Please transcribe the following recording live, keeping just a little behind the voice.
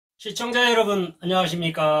시청자 여러분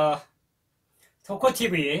안녕하십니까.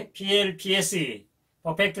 토크TV PLPSE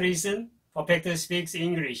Perfect Listen, Perfect Speaks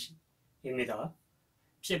English 입니다.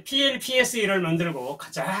 PLPSE를 만들고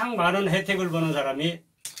가장 많은 혜택을 보는 사람이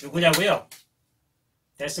누구냐고요?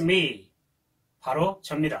 That's me. 바로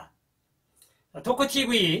접니다.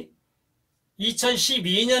 토크TV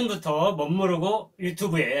 2012년부터 멋모르고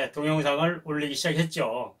유튜브에 동영상을 올리기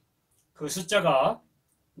시작했죠. 그 숫자가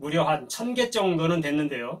무려 한 1000개 정도는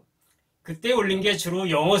됐는데요. 그때 올린 게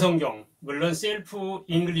주로 영어 성경, 물론 셀프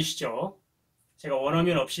잉글리시죠. 제가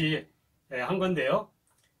원어민 없이 한 건데요.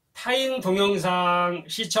 타인 동영상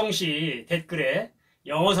시청 시 댓글에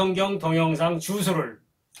영어 성경 동영상 주소를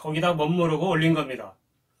거기다 멋모르고 올린 겁니다.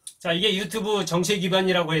 자, 이게 유튜브 정책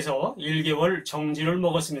위반이라고 해서 1개월 정지를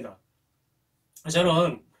먹었습니다.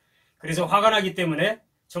 저는 그래서 화가 나기 때문에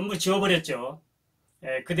전부 지워버렸죠.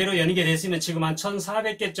 그대로 연이게 됐으면 지금 한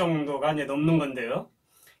 1400개 정도가 이제 넘는 건데요.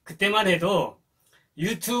 그때만 해도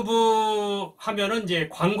유튜브 하면은 이제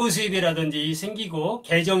광고 수입이라든지 생기고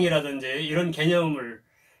계정이라든지 이런 개념을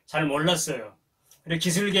잘 몰랐어요. 그리고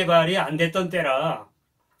기술 개발이 안 됐던 때라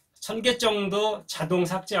 1000개 정도 자동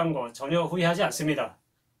삭제한 거 전혀 후회하지 않습니다.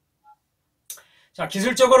 자,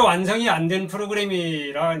 기술적으로 완성이 안 된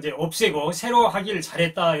프로그램이라 이제 없애고 새로 하길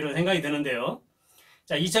잘했다 이런 생각이 드는데요.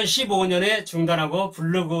 자, 2015년에 중단하고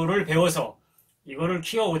블로그를 배워서 이거를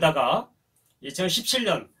키워오다가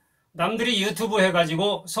 2017년 남들이 유튜브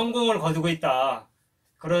해가지고 성공을 거두고 있다.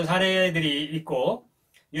 그런 사례들이 있고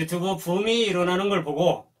유튜브 붐이 일어나는 걸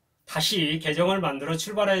보고 다시 계정을 만들어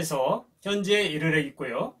출발해서 현재 이르러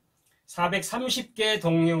있고요. 430개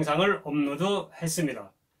동영상을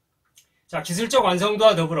업로드했습니다. 자, 기술적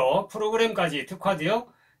완성도와 더불어 프로그램까지 특화되어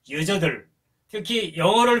유저들, 특히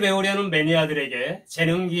영어를 배우려는 매니아들에게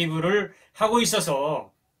재능 기부를 하고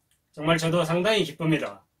있어서 정말 저도 상당히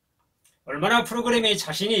기쁩니다. 얼마나 프로그램에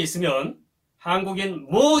자신이 있으면 한국인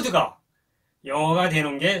모두가 영어가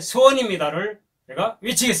되는 게 소원입니다를 제가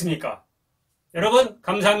외치겠습니까? 여러분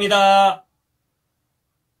감사합니다.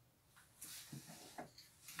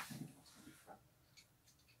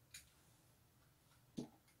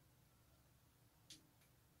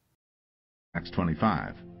 Acts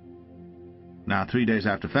 25. Now 3 days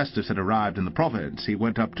after Festus had arrived in the province, he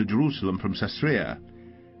went up to Jerusalem from Caesarea,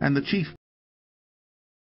 and the chief...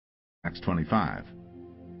 Acts 25.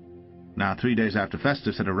 Now 3 days after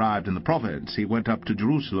Festus had arrived in the province, he went up to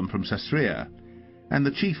Jerusalem from Caesarea, and the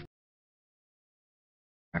chief...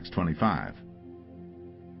 Acts 25.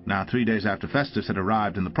 Now 3 days after Festus had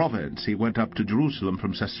arrived in the province, he went up to Jerusalem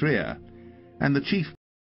from Caesarea, and the chief...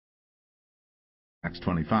 Acts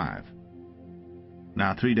 25.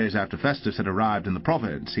 Now 3 days after Festus had arrived in the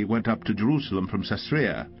province, he went up to Jerusalem from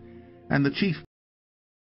Caesarea, and the chief...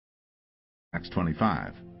 Acts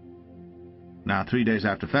 25. Now 3 days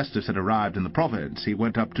after Festus had arrived in the province, he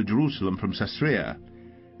went up to Jerusalem from Caesarea,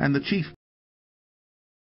 and the chief...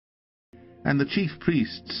 And the chief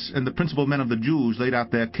priests and the principal men of the Jews laid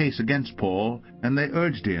out their case against Paul, and they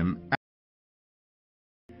urged him...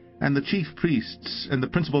 And the chief priests and the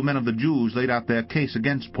principal men of the Jews laid out their case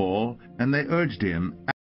against Paul, and they urged him...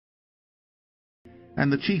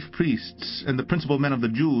 And the chief priests and the principal men of the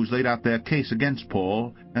Jews laid out their case against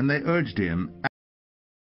Paul, and they urged him...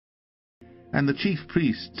 And the chief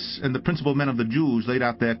priests and the principal men of the Jews laid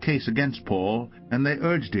out their case against Paul, and they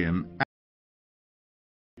urged him...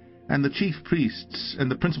 And the chief priests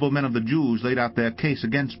and the principal men of the Jews laid out their case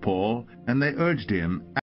against Paul, and they urged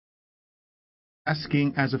him...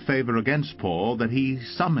 asking as a favor against Paul that he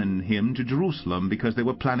summon him to Jerusalem because they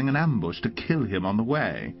were planning an ambush to kill him on the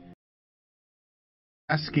way.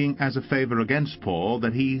 Asking as a favor against Paul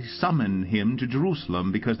that he summon him to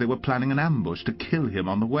Jerusalem because they were planning an ambush to kill him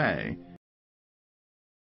on the way.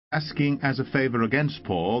 Asking as a favor against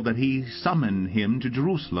Paul that he summon him to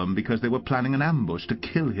Jerusalem because they were planning an ambush to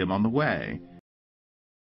kill him on the way.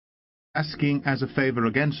 Asking as a favor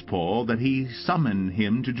against Paul that he summon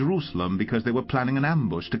him to Jerusalem because they were planning an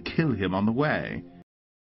ambush to kill him on the way.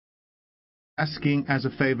 Asking as a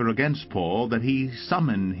favor against Paul that he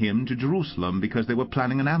summon him to Jerusalem because they were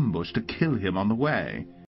planning an ambush to kill him on the way.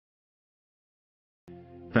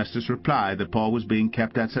 Festus replied that Paul was being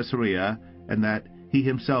kept at Caesarea, and that he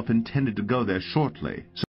himself intended to go there shortly.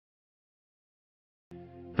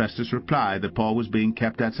 Festus replied that Paul was being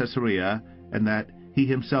kept at Caesarea, and that he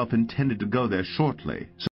himself intended to go there shortly.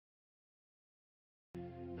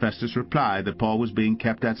 Festus replied that Paul was being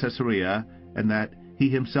kept at Caesarea, and that he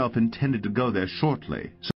himself intended to go there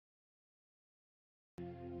shortly.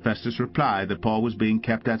 Festus replied that Paul was being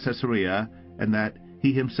kept at Caesarea, and that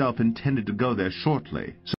he himself intended to go there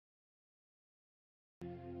shortly.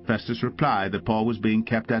 Festus replied that Paul was being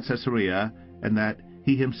kept at Caesarea, and that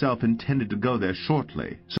he himself intended to go there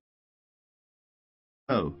shortly.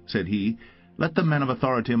 So, said he, let the men of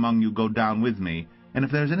authority among you go down with me, and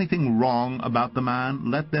if there is anything wrong about the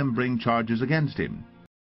man, let them bring charges against him.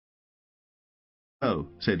 So,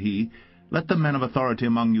 said he, let the men of authority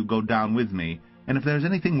among you go down with me, and if there is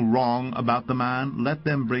anything wrong about the man, let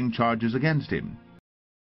them bring charges against him.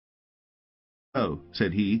 So,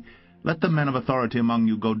 said he, let the men of authority among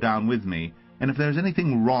you go down with me, and if there is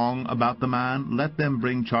anything wrong about the man, let them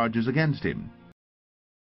bring charges against him.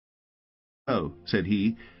 So, said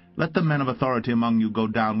he, let the men of authority among you go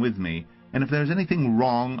down with me, and if there is anything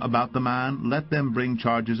wrong about the man, let them bring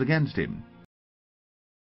charges against him.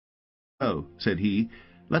 So, said he,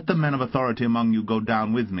 let the men of authority among you go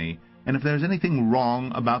down with me, and if there is anything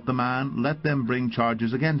wrong about the man, let them bring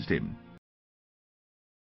charges against him.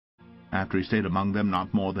 After he stayed among them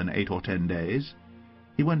not more than 8 or 10 days,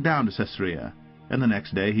 he went down to Caesarea, and the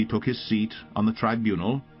next day he took his seat on the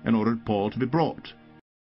tribunal and ordered Paul to be brought.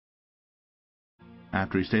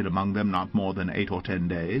 After he stayed among them not more than 8 or 10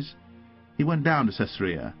 days, he went down to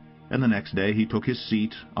Caesarea, and the next day he took his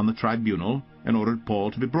seat on the tribunal and ordered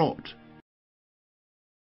Paul to be brought.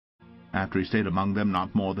 After he stayed among them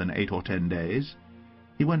not more than 8 or 10 days,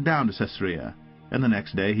 he went down to Caesarea, and the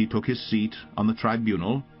next day he took his seat on the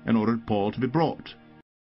tribunal and ordered Paul to be brought.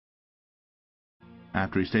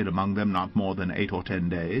 After he stayed among them not more than 8 or 10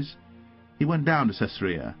 days, he went down to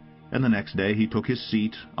Caesarea, and the next day he took his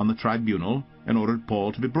seat on the tribunal and ordered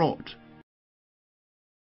Paul to be brought.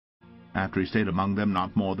 After he stayed among them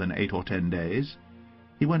not more than 8 or 10 days,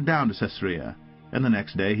 he went down to Caesarea, and the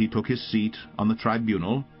next day he took his seat on the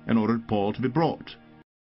tribunal and ordered Paul to be brought.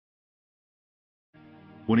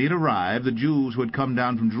 When he had arrived, the Jews who had come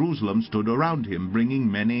down from Jerusalem stood around him, bringing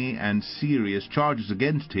many and serious charges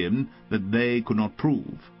against him that they could not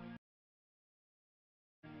prove.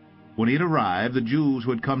 When he had arrived, the Jews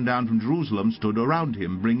who had come down from Jerusalem stood around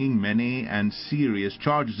him, bringing many and serious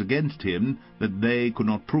charges against him that they could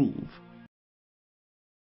not prove.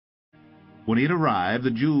 When he had arrived,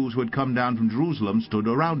 the Jews who had come down from Jerusalem stood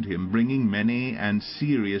around him, bringing many and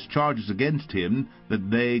serious charges against him that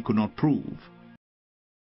they could not prove.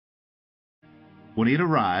 When he had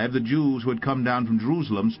arrived, the Jews who had come down from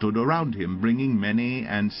Jerusalem stood around him, bringing many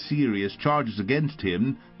and serious charges against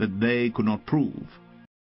him that they could not prove.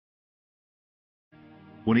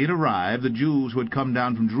 When he had arrived, the Jews who had come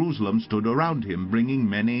down from Jerusalem stood around him, bringing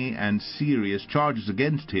many and serious charges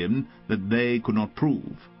against him that they could not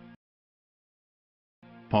prove.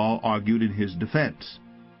 Paul argued in his defense,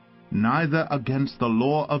 "Neither against the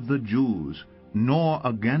law of the Jews, nor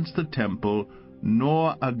against the temple,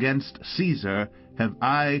 nor against Caesar have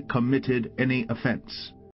I committed any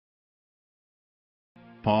offense."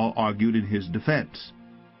 Paul argued in his defense,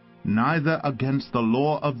 "Neither against the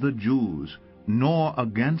law of the Jews, nor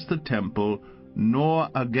against the temple, nor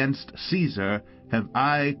against Caesar have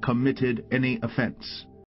I committed any offense."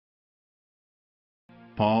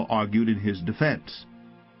 Paul argued in his defense,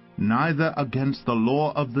 "Neither against the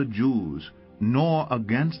law of the Jews, nor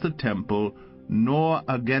against the temple, nor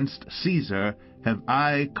against Caesar have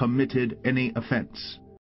I committed any offense."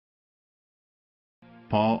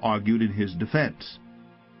 Paul argued in his defense,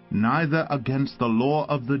 "Neither against the law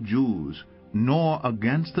of the Jews, nor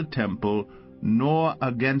against the temple, nor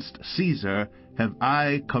against Caesar have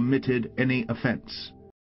I committed any offense."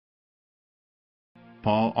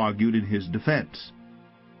 Paul argued in his defense,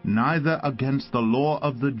 "Neither against the law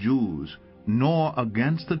of the Jews, nor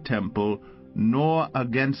against the temple, nor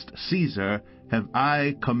against Caesar have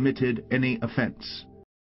I committed any offense."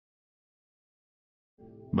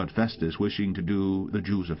 But Festus, wishing to do the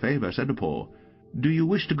Jews a favor, said to Paul, "Do you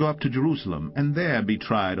wish to go up to Jerusalem, and there be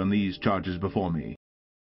tried on these charges before me?"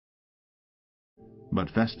 But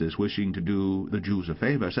Festus, wishing to do the Jews a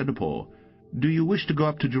favor, said to Paul, "Do you wish to go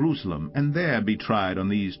up to Jerusalem, and there be tried on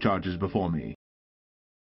these charges before me?"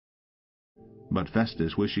 But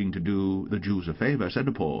Festus, wishing to do the Jews a favor, said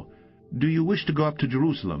to Paul, "Do you wish to go up to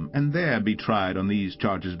Jerusalem, and there be tried on these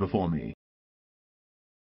charges before me?"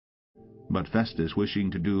 But Festus,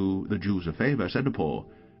 wishing to do the Jews a favor, said to Paul,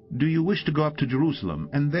 "Do you wish to go up to Jerusalem,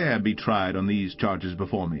 and there be tried on these charges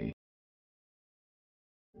before me?"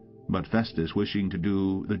 But Festus, wishing to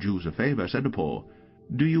do the Jews a favor, said to Paul,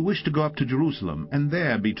 "Do you wish to go up to Jerusalem, and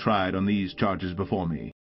there be tried on these charges before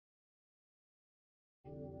me?"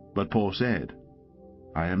 But Paul said,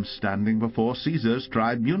 "I am standing before Caesar's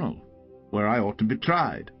tribunal, where I ought to be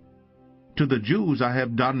tried. To the Jews I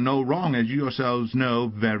have done no wrong, as you yourselves know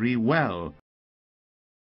very well."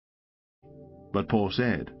 But Paul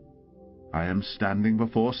said, "I am standing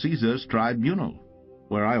before Caesar's tribunal,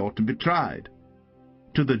 where I ought to be tried.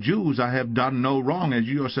 To the Jews I have done no wrong, as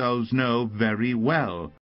you yourselves know very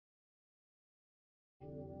well.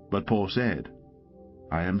 But Paul said,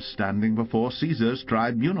 I am standing before Caesar's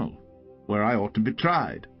tribunal, where I ought to be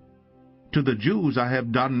tried. To the Jews I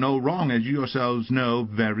have done no wrong, as you yourselves know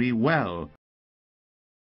very well.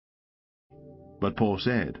 But Paul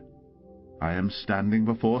said, I am standing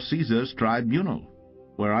before Caesar's tribunal,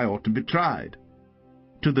 where I ought to be tried.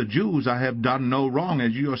 To the Jews I have done no wrong,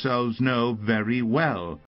 as you yourselves know very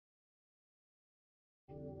well.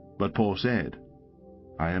 But Paul said,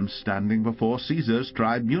 I am standing before Caesar's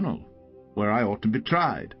tribunal, where I ought to be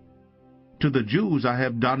tried. To the Jews I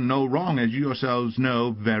have done no wrong, as you yourselves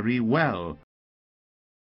know very well.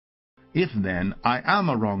 If then I am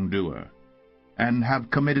a wrongdoer, and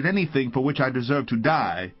have committed anything for which I deserve to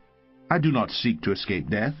die, I do not seek to escape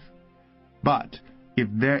death. But if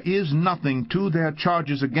there is nothing to their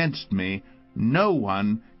charges against me, no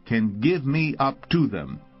one can give me up to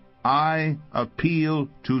them. I appeal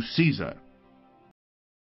to Caesar.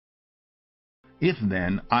 If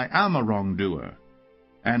then I am a wrongdoer,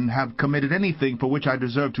 and have committed anything for which I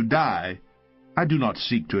deserve to die, I do not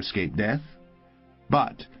seek to escape death.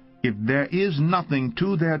 But if there is nothing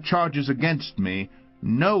to their charges against me,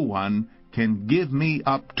 no one can give me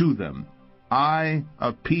up to them. I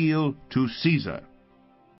appeal to Caesar.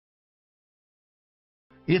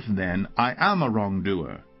 If then I am a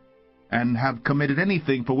wrongdoer, and have committed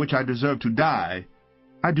anything for which I deserve to die,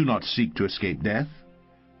 I do not seek to escape death.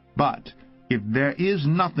 But if there is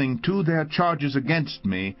nothing to their charges against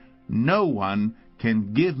me, no one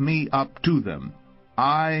can give me up to them.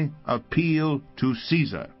 I appeal to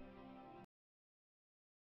Caesar.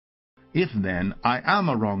 If then I am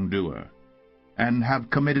a wrongdoer, and have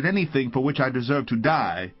committed anything for which I deserve to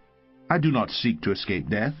die, I do not seek to escape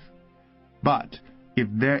death. But if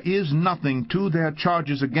there is nothing to their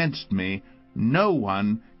charges against me, no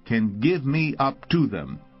one can give me up to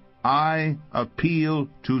them. I appeal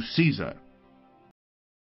to Caesar.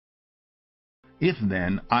 If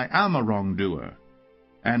then I am a wrongdoer,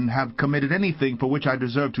 and have committed anything for which I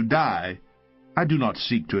deserve to die, I do not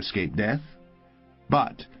seek to escape death.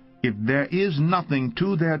 But if there is nothing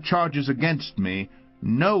to their charges against me,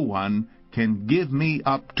 no one can give me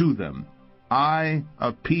up to them. I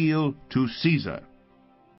appeal to Caesar.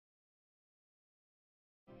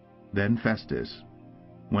 Then Festus,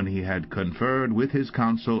 when he had conferred with his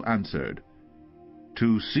council, answered,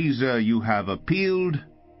 To Caesar you have appealed,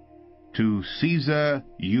 to Caesar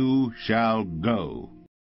you shall go.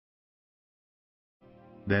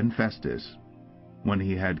 Then Festus, when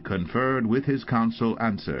he had conferred with his council,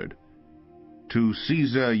 answered, To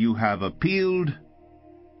Caesar you have appealed,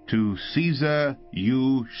 to Caesar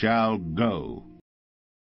you shall go.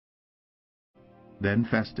 Then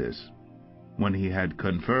Festus, when he had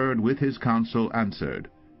conferred with his council, answered,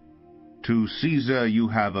 To Caesar you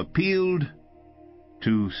have appealed,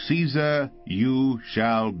 to Caesar you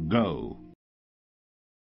shall go.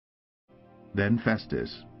 Then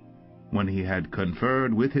Festus, when he had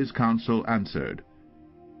conferred with his council, answered,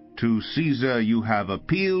 To Caesar you have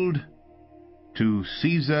appealed, to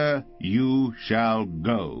Caesar you shall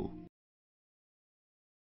go.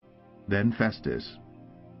 Then Festus,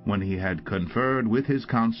 when he had conferred with his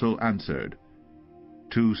council, answered,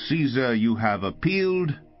 To Caesar you have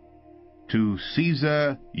appealed, to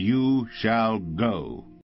Caesar you shall go.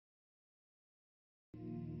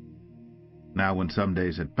 Now when some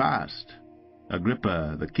days had passed,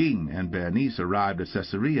 Agrippa the king and Bernice arrived at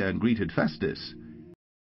Caesarea and greeted Festus.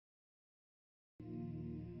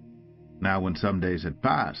 Now when some days had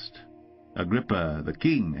passed, Agrippa the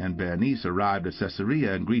king and Bernice arrived at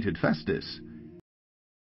Caesarea and greeted Festus.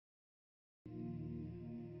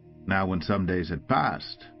 Now when some days had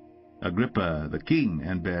passed, Agrippa the king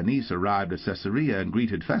and Bernice arrived at Caesarea and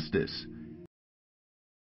greeted Festus.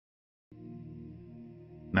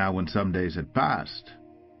 Now when some days had passed,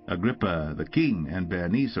 Agrippa the king and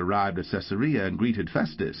Bernice arrived at Caesarea and greeted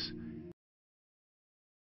Festus.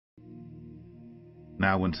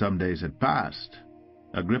 Now when some days had passed,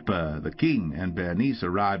 Agrippa the king and Bernice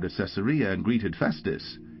arrived at Caesarea and greeted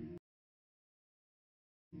Festus.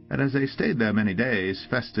 And as they stayed there many days,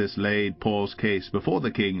 Festus laid Paul's case before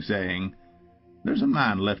the king, saying, There's a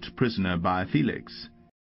man left prisoner by Felix.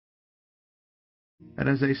 And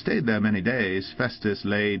as they stayed there many days, Festus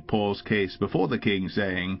laid Paul's case before the king,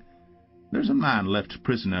 saying, There's a man left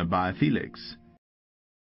prisoner by Felix.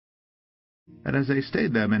 And as they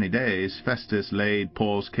stayed there many days, Festus laid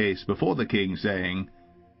Paul's case before the king, saying,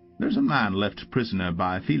 There's a man left prisoner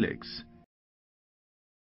by Felix.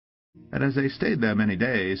 And as they stayed there many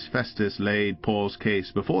days, Festus laid Paul's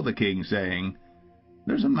case before the king, saying,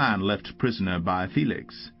 "There's a man left prisoner by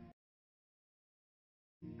Felix."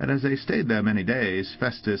 And as they stayed there many days,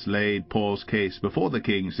 Festus laid Paul's case before the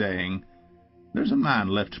king, saying, "There's a man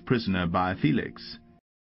left prisoner by Felix."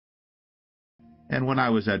 And when I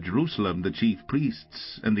was at Jerusalem, the chief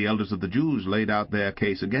priests and the elders of the Jews laid out their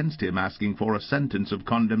case against him, asking for a sentence of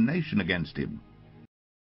condemnation against him.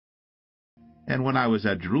 And when I was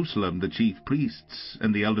at Jerusalem, the chief priests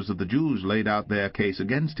and the elders of the Jews laid out their case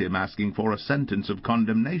against him, asking for a sentence of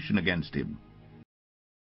condemnation against him.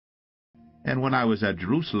 And when I was at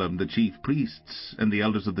Jerusalem, the chief priests and the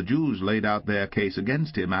elders of the Jews laid out their case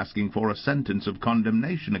against him, asking for a sentence of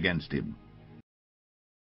condemnation against him.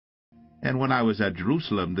 And when I was at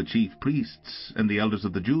Jerusalem, the chief priests and the elders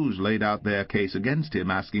of the Jews laid out their case against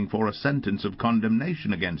him, asking for a sentence of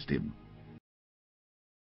condemnation against him.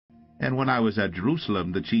 And when I was at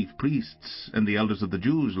Jerusalem, the chief priests and the elders of the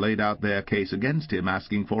Jews laid out their case against him,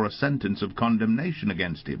 asking for a sentence of condemnation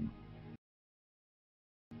against him.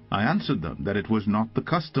 I answered them that it was not the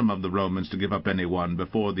custom of the Romans to give up anyone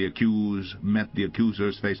before the accused met the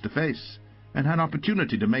accusers face to face, and had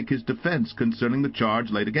opportunity to make his defense concerning the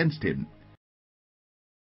charge laid against him.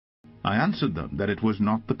 I answered them that it was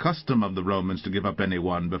not the custom of the Romans to give up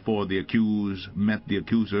anyone before the accused met the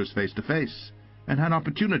accusers face to face, and had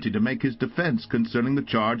opportunity to make his defense concerning the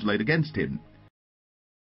charge laid against him.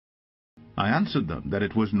 I answered them that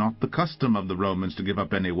it was not the custom of the Romans to give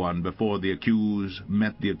up anyone before the accused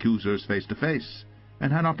met the accusers face to face,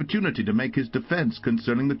 and had opportunity to make his defense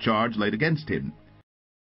concerning the charge laid against him.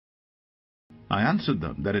 I answered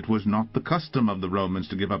them that it was not the custom of the Romans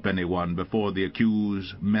to give up anyone before the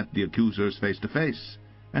accused met the accusers face to face,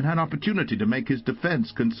 and had opportunity to make his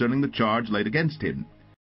defense concerning the charge laid against him.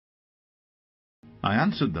 I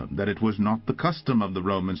answered them that it was not the custom of the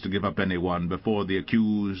Romans to give up anyone before the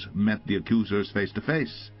accused met the accusers face to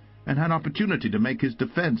face, and had opportunity to make his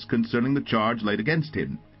defense concerning the charge laid against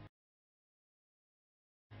him.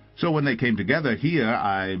 So when they came together here,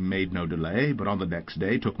 I made no delay, but on the next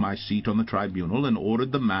day took my seat on the tribunal and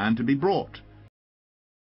ordered the man to be brought.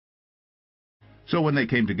 So when they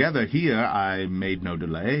came together here, I made no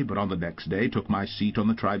delay, but on the next day took my seat on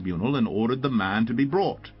the tribunal and ordered the man to be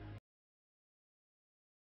brought.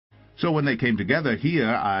 So when they came together here,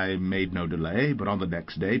 I made no delay, but on the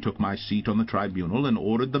next day took my seat on the tribunal and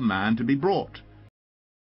ordered the man to be brought.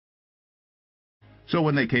 So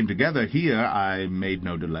when they came together here, I made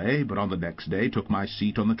no delay, but on the next day took my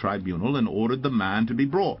seat on the tribunal and ordered the man to be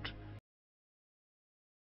brought.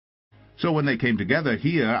 So when they came together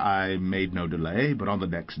here, I made no delay, but on the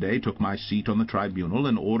next day took my seat on the tribunal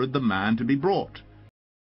and ordered the man to be brought.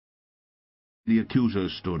 The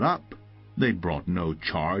accusers stood up. They brought no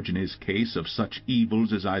charge in his case of such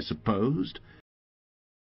evils as I supposed.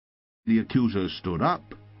 The accusers stood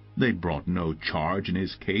up. They brought no charge in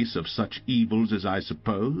his case of such evils as I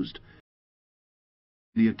supposed.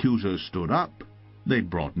 The accusers stood up. They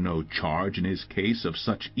brought no charge in his case of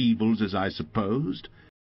such evils as I supposed.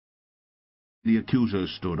 The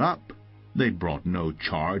accusers stood up. They brought no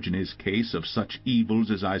charge in his case of such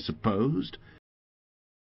evils as I supposed.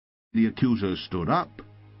 The accusers stood up.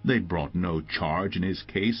 They brought no charge in his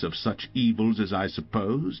case of such evils as I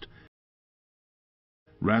supposed.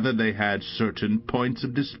 Rather, they had certain points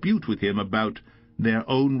of dispute with him about their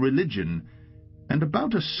own religion, and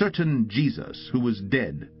about a certain Jesus who was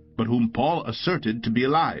dead, but whom Paul asserted to be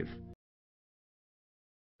alive.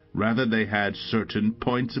 Rather, they had certain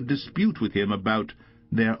points of dispute with him about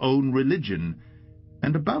their own religion,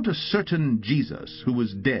 and about a certain Jesus who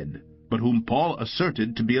was dead, but whom Paul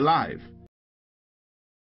asserted to be alive.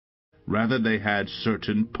 Rather, they had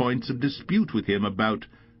certain points of dispute with him about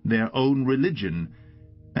their own religion,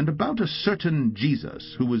 and about a certain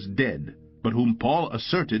Jesus who was dead, but whom Paul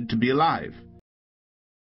asserted to be alive.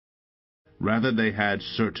 Rather, they had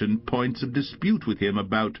certain points of dispute with him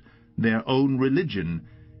about their own religion,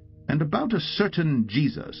 and about a certain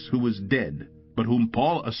Jesus who was dead, but whom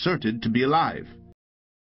Paul asserted to be alive.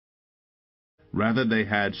 Rather, they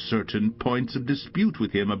had certain points of dispute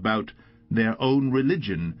with him about their own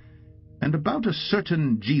religion, and about a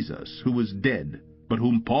certain Jesus who was dead, but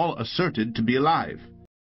whom Paul asserted to be alive.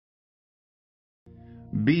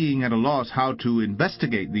 Being at a loss how to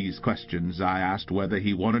investigate these questions, I asked whether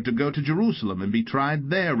he wanted to go to Jerusalem and be tried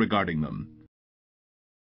there regarding them.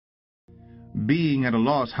 Being at a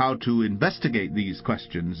loss how to investigate these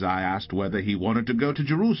questions, I asked whether he wanted to go to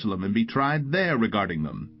Jerusalem and be tried there regarding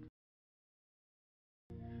them.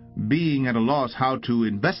 Being at a loss how to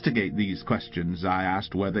investigate these questions, I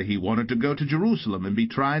asked whether he wanted to go to Jerusalem and be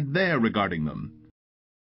tried there regarding them.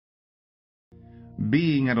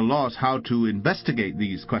 Being at a loss how to investigate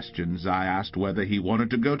these questions, I asked whether he wanted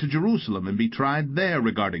to go to Jerusalem and be tried there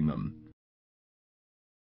regarding them.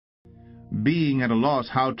 Being at a loss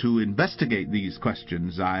how to investigate these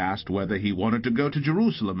questions, I asked whether he wanted to go to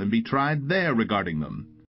Jerusalem and be tried there regarding them.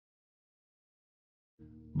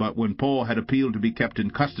 But when Paul had appealed to be kept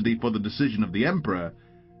in custody for the decision of the emperor,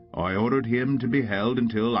 I ordered him to be held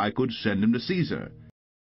until I could send him to Caesar.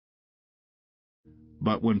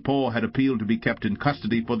 But when Paul had appealed to be kept in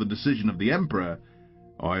custody for the decision of the emperor,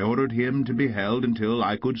 I ordered him to be held until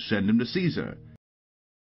I could send him to Caesar.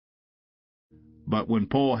 But when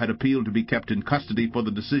Paul had appealed to be kept in custody for the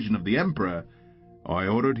decision of the emperor, I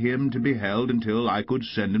ordered him to be held until I could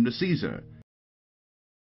send him to Caesar.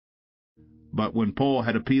 But when Paul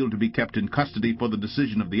had appealed to be kept in custody for the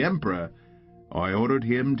decision of the emperor, I ordered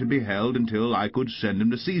him to be held until I could send him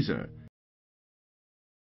to Caesar.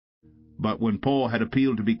 But when Paul had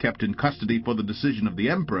appealed to be kept in custody for the decision of the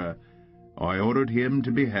emperor, I ordered him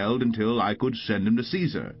to be held until I could send him to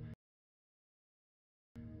Caesar.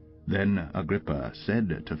 Then Agrippa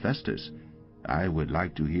said to Festus, I would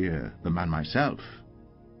like to hear the man myself.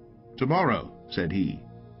 Tomorrow, said he,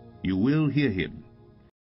 you will hear him.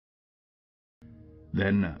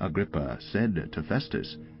 Then Agrippa said to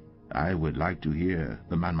Festus, I would like to hear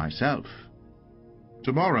the man myself.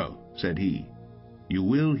 Tomorrow, said he, you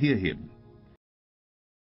will hear him.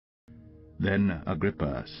 Then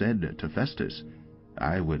Agrippa said to Festus,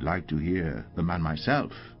 I would like to hear the man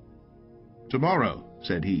myself. Tomorrow,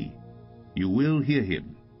 said he, you will hear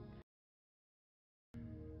him.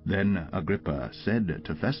 Then Agrippa said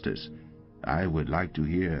to Festus, I would like to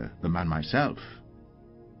hear the man myself.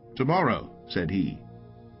 Tomorrow, said he,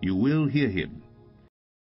 you will hear him.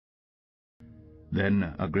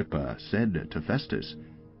 Then Agrippa said to Festus,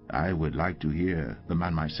 I would like to hear the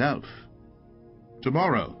man myself.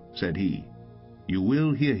 Tomorrow, said he, you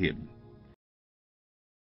will hear him.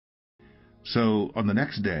 So on the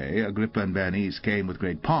next day Agrippa and Bernice came with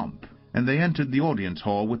great pomp, and they entered the audience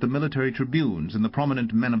hall with the military tribunes and the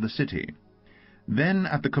prominent men of the city. Then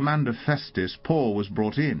at the command of Festus Paul was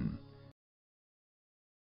brought in.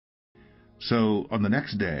 So on the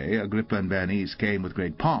next day Agrippa and Bernice came with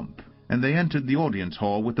great pomp, and they entered the audience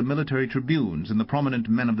hall with the military tribunes and the prominent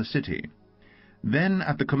men of the city. Then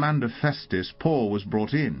at the command of Festus Paul was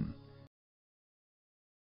brought in.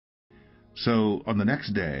 So on the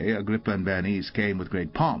next day Agrippa and Bernice came with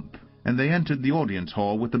great pomp, and they entered the audience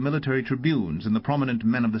hall with the military tribunes and the prominent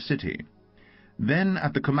men of the city. Then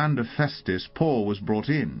at the command of Festus Paul was brought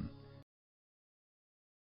in.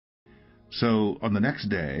 So on the next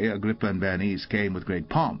day Agrippa and Bernice came with great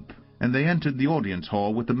pomp, and they entered the audience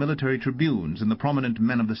hall with the military tribunes and the prominent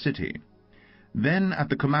men of the city. Then at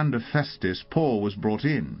the command of Festus Paul was brought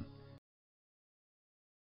in.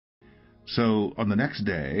 So on the next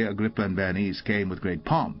day Agrippa and Bernice came with great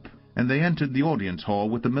pomp, and they entered the audience hall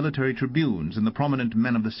with the military tribunes and the prominent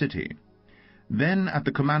men of the city. Then at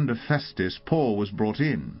the command of Festus Paul was brought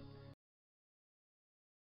in.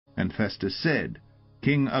 And Festus said,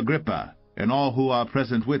 King Agrippa, and all who are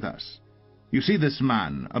present with us, you see this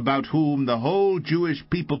man, about whom the whole Jewish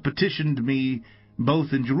people petitioned me,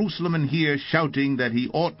 both in Jerusalem and here, shouting that he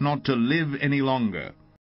ought not to live any longer.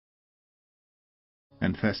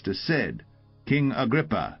 And Festus said, King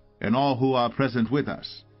Agrippa, and all who are present with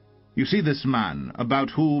us, you see this man, about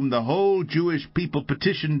whom the whole Jewish people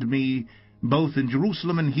petitioned me, both in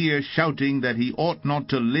Jerusalem and here, shouting that he ought not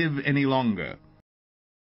to live any longer.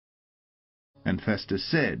 And Festus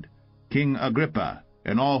said, King Agrippa,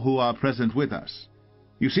 and all who are present with us,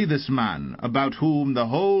 you see this man, about whom the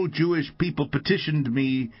whole Jewish people petitioned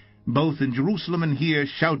me, both in Jerusalem and here,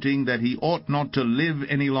 shouting that he ought not to live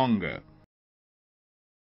any longer.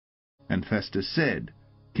 And Festus said,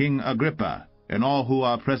 King Agrippa, and all who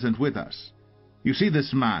are present with us, you see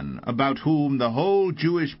this man, about whom the whole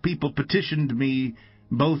Jewish people petitioned me,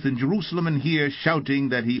 both in Jerusalem and here, shouting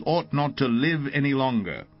that he ought not to live any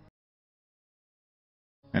longer.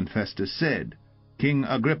 And Festus said, King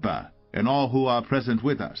Agrippa, and all who are present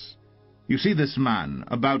with us, you see this man,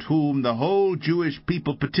 about whom the whole Jewish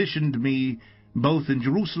people petitioned me, both in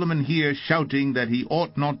Jerusalem and here, shouting that he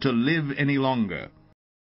ought not to live any longer.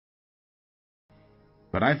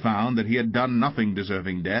 But I found that he had done nothing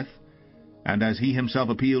deserving death, and as he himself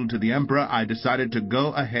appealed to the emperor, I decided to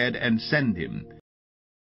go ahead and send him.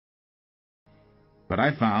 But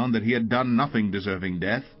I found that he had done nothing deserving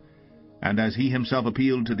death, and as he himself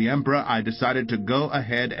appealed to the emperor, I decided to go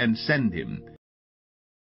ahead and send him.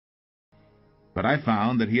 But I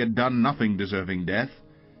found that he had done nothing deserving death,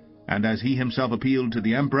 and as he himself appealed to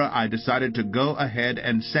the emperor, I decided to go ahead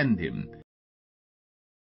and send him.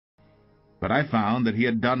 But I found that he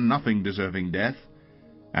had done nothing deserving death,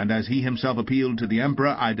 and as he himself appealed to the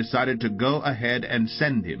emperor, I decided to go ahead and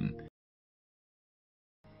send him.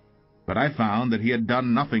 But I found that he had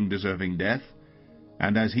done nothing deserving death,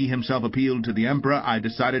 and as he himself appealed to the emperor, I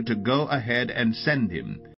decided to go ahead and send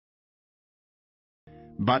him.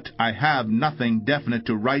 But I have nothing definite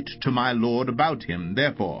to write to my lord about him.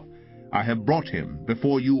 Therefore, I have brought him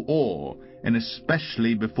before you all, and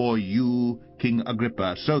especially before you, King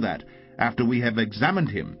Agrippa, so that, after we have examined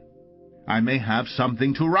him, I may have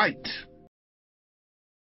something to write.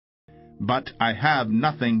 But I have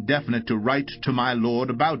nothing definite to write to my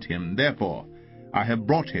lord about him. Therefore, I have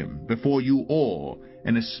brought him before you all,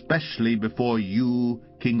 and especially before you,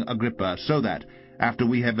 King Agrippa, so that, after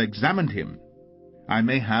we have examined him, I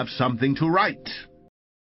may have something to write.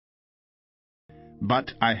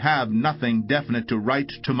 But I have nothing definite to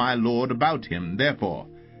write to my lord about him. Therefore,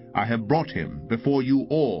 I have brought him before you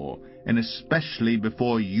all, and especially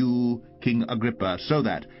before you, King Agrippa, so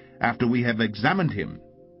that, after we have examined him,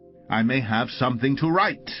 I may have something to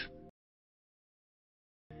write.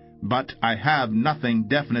 But I have nothing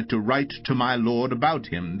definite to write to my lord about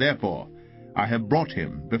him. Therefore, I have brought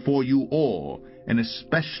him before you all, and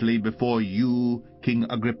especially before you, King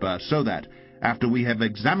Agrippa, so that, after we have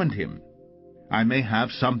examined him, I may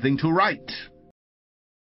have something to write.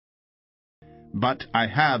 But I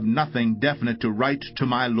have nothing definite to write to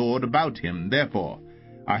my lord about him. Therefore,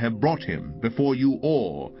 I have brought him before you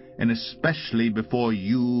all, and especially before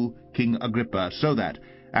you, King Agrippa, so that,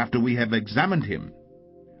 after we have examined him,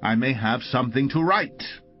 I may have something to write.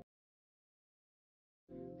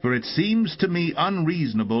 For it seems to me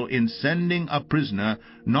unreasonable in sending a prisoner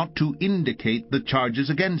not to indicate the charges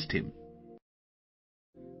against him.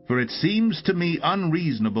 For it seems to me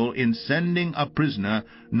unreasonable in sending a prisoner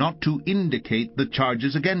not to indicate the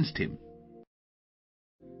charges against him.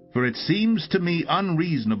 For it seems to me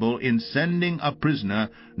unreasonable in sending a prisoner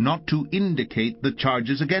not to indicate the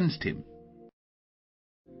charges against him.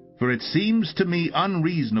 For it seems to me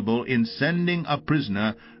unreasonable in sending a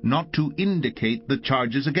prisoner not to indicate the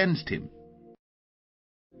charges against him.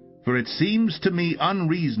 For it seems to me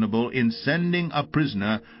unreasonable in sending a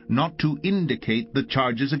prisoner not to indicate the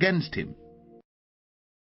charges against him.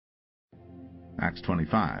 Acts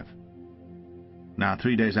 25. Now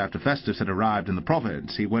 3 days after Festus had arrived in the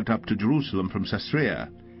province, he went up to Jerusalem from Caesarea.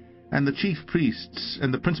 And the chief priests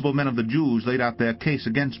and the principal men of the Jews laid out their case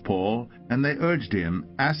against Paul, and they urged him,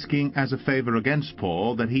 asking as a favor against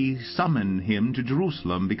Paul that he summon him to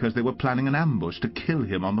Jerusalem, because they were planning an ambush to kill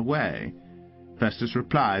him on the way. Festus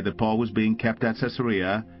replied that Paul was being kept at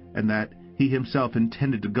Caesarea, and that he himself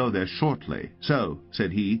intended to go there shortly. So,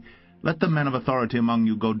 said he, let the men of authority among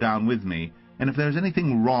you go down with me, and if there is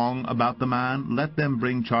anything wrong about the man, let them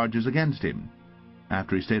bring charges against him.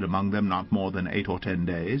 After he stayed among them not more than 8 or 10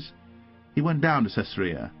 days, he went down to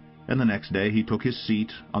Caesarea, and the next day he took his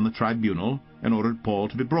seat on the tribunal and ordered Paul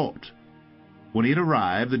to be brought. When he had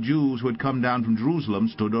arrived, the Jews who had come down from Jerusalem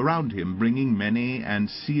stood around him, bringing many and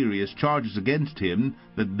serious charges against him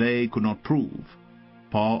that they could not prove.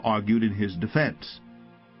 Paul argued in his defense,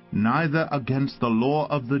 "Neither against the law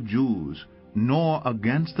of the Jews, nor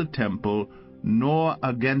against the temple, nor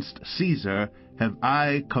against Caesar have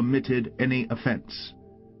I committed any offense."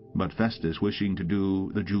 But Festus, wishing to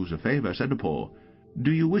do the Jews a favor, said to Paul,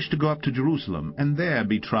 "Do you wish to go up to Jerusalem, and there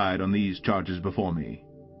be tried on these charges before me?"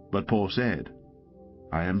 But Paul said,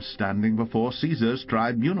 "I am standing before Caesar's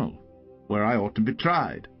tribunal, where I ought to be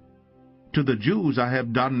tried. To the Jews I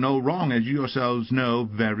have done no wrong, as you yourselves know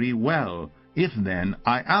very well. If then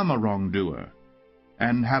I am a wrongdoer,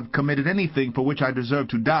 and have committed anything for which I deserve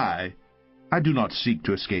to die, I do not seek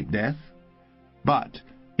to escape death. But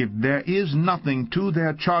if there is nothing to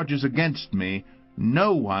their charges against me,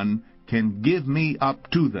 no one can give me up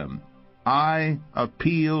to them. I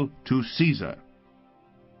appeal to Caesar."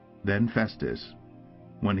 Then Festus,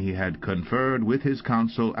 when he had conferred with his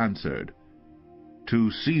council, answered,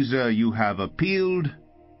 "To Caesar you have appealed,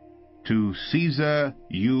 to Caesar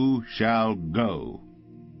you shall go."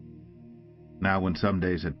 Now when some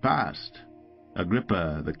days had passed,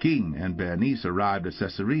 Agrippa the king and Bernice arrived at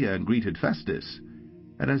Caesarea and greeted Festus.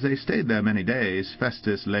 And as they stayed there many days,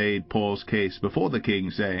 Festus laid Paul's case before the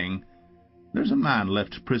king, saying, "There's a man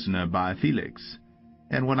left prisoner by Felix.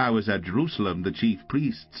 And when I was at Jerusalem, the chief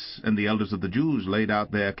priests and the elders of the Jews laid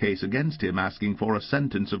out their case against him, asking for a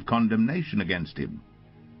sentence of condemnation against him.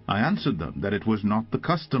 I answered them that it was not the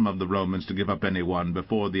custom of the Romans to give up anyone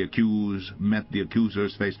before the accused met the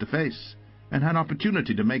accusers face to face, and had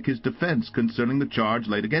opportunity to make his defense concerning the charge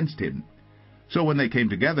laid against him. So when they came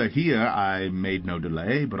together here, I made no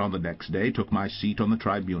delay, but on the next day took my seat on the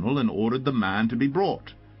tribunal and ordered the man to be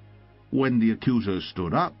brought. When the accusers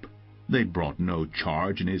stood up, they brought no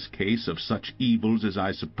charge in his case of such evils as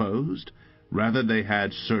I supposed. Rather, they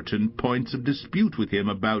had certain points of dispute with him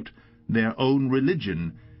about their own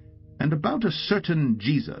religion, and about a certain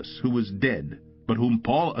Jesus who was dead, but whom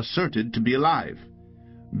Paul asserted to be alive.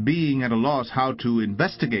 Being at a loss how to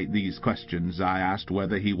investigate these questions, I asked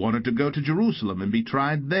whether he wanted to go to Jerusalem and be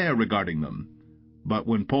tried there regarding them. But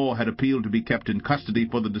when Paul had appealed to be kept in custody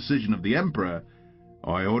for the decision of the emperor,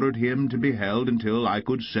 I ordered him to be held until I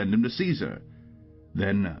could send him to Caesar.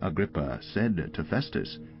 Then Agrippa said to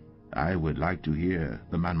Festus, I would like to hear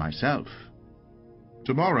the man myself.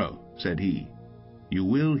 Tomorrow, said he, you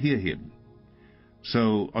will hear him.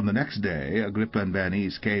 So on the next day Agrippa and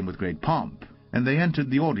Bernice came with great pomp, and they entered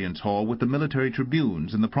the audience hall with the military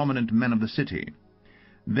tribunes and the prominent men of the city.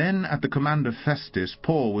 Then at the command of Festus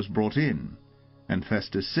Paul was brought in, and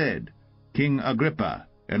Festus said, King Agrippa,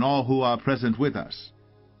 and all who are present with us,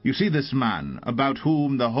 you see this man, about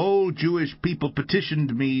whom the whole Jewish people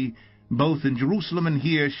petitioned me, both in Jerusalem and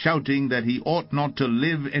here, shouting that he ought not to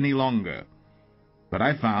live any longer. But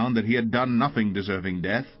I found that he had done nothing deserving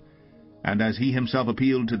death, and as he himself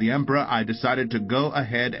appealed to the emperor, I decided to go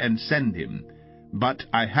ahead and send him. But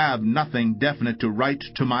I have nothing definite to write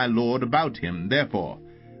to my lord about him. Therefore,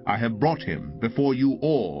 I have brought him before you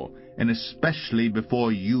all, and especially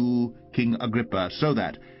before you, King Agrippa, so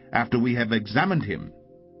that, after we have examined him,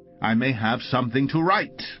 I may have something to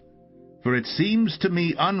write. For it seems to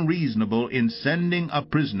me unreasonable in sending a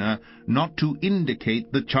prisoner not to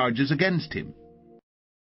indicate the charges against him.